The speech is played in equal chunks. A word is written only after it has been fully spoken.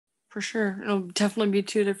for sure. It'll definitely be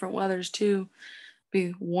two different weathers too.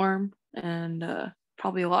 Be warm and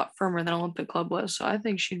probably a lot firmer than Olympic club was. So I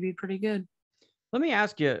think she'd be pretty good. Let me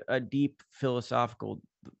ask you a deep philosophical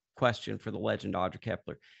question for the legend Audrey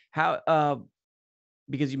Kepler. How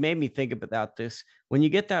because you made me think about this. When you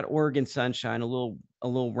get that Oregon sunshine, a little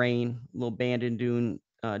rain, a little Bandon Dune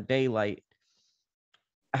daylight,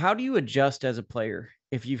 how do you adjust as a player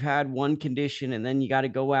if you've had one condition and then you got to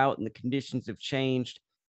go out and the conditions have changed?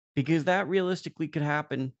 Because that realistically could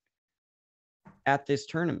happen at this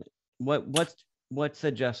tournament. What's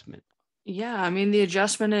adjustment? Yeah, I mean the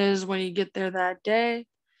adjustment is when you get there that day,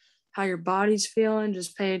 how your body's feeling.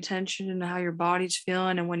 Just pay attention to how your body's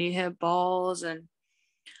feeling, and when you hit balls. And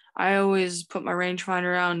I always put my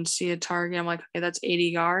rangefinder out and see a target. I'm like, okay, that's 80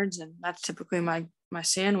 yards, and that's typically my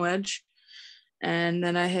sand wedge. And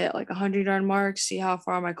then I hit like 100-yard mark, see how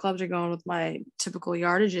far my clubs are going with my typical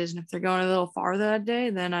yardages. And if they're going a little farther that day,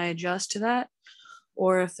 then I adjust to that.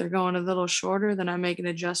 Or if they're going a little shorter, then I make an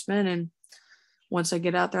adjustment. And once I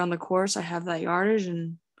get out there on the course, I have that yardage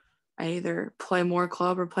and I either play more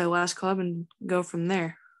club or play less club and go from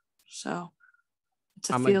there. So it's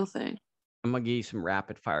a I'm gonna feel thing. I'm gonna give you some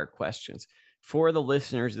rapid fire questions for the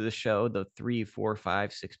listeners of the show, the 3, 4,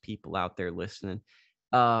 5, 6 people out there listening.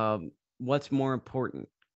 What's more important,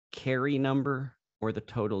 carry number or the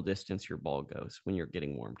total distance your ball goes when you're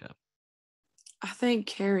getting warmed up? I think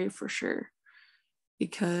carry for sure,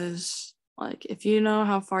 because like if you know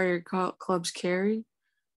how far your clubs carry,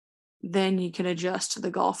 then you can adjust to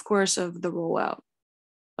the golf course of the rollout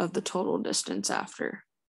of the total distance after.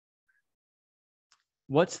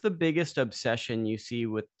 What's the biggest obsession you see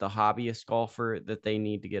with the hobbyist golfer that they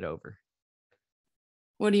need to get over?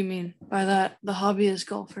 What do you mean by that? The hobbyist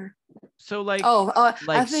golfer? So like Oh,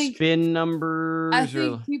 like spin I numbers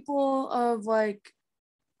or think people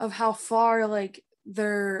of how far like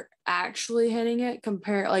they're actually hitting it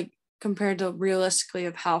compared to realistically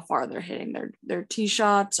of how far they're hitting their tee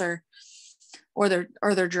shots or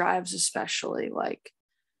their drives, especially. Like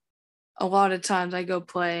a lot of times I go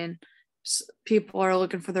play and people are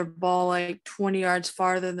looking for their ball like 20 yards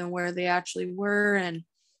farther than where they actually were. And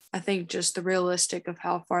I think just the realistic of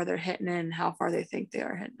how far they're hitting it and how far they think they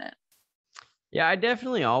are hitting it. yeah, I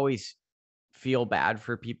definitely always feel bad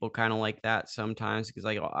for people kind of like that sometimes because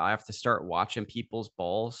like I have to start watching people's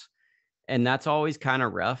balls and that's always kind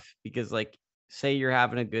of rough because like say you're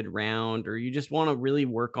having a good round or you just want to really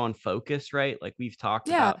work on focus, right? Like we've talked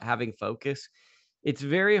Yeah. about having focus. It's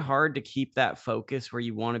very hard to keep that focus where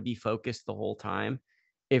you want to be focused the whole time.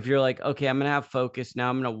 If you're like, okay, I'm going to have focus. Now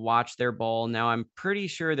I'm going to watch their ball. Now I'm pretty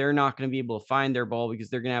sure they're not going to be able to find their ball because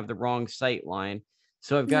they're going to have the wrong sight line.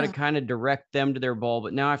 So I've got to Yeah. kind of direct them to their ball,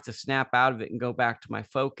 but now I have to snap out of it and go back to my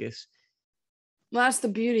focus. Well, that's the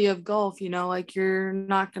beauty of golf, like you're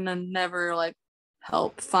not gonna never like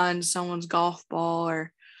help find someone's golf ball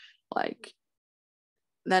or like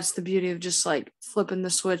that's the beauty of just like flipping the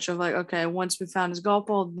switch of like, okay, once we found his golf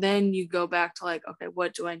ball, then you go back to like, okay,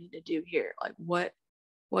 what do I need to do here? Like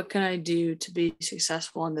what can I do to be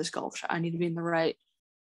successful in this golf shot? I need to be in the right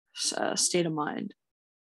state of mind.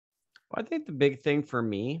 Well, I think the big thing for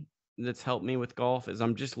me that's helped me with golf is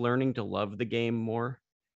I'm just learning to love the game more.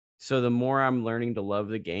 So the more I'm learning to love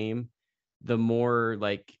the game, the more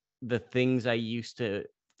like the things I used to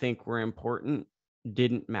think were important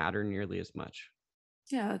didn't matter nearly as much.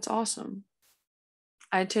 Yeah, that's awesome.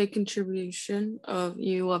 I take contribution of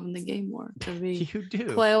you loving the game more because we You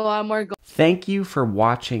do. play a lot more golf. Thank you for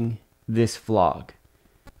watching this vlog.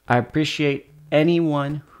 I appreciate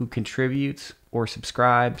anyone who contributes or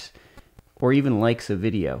subscribes or even likes a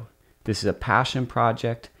video. This is a passion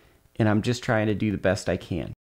project and I'm just trying to do the best I can.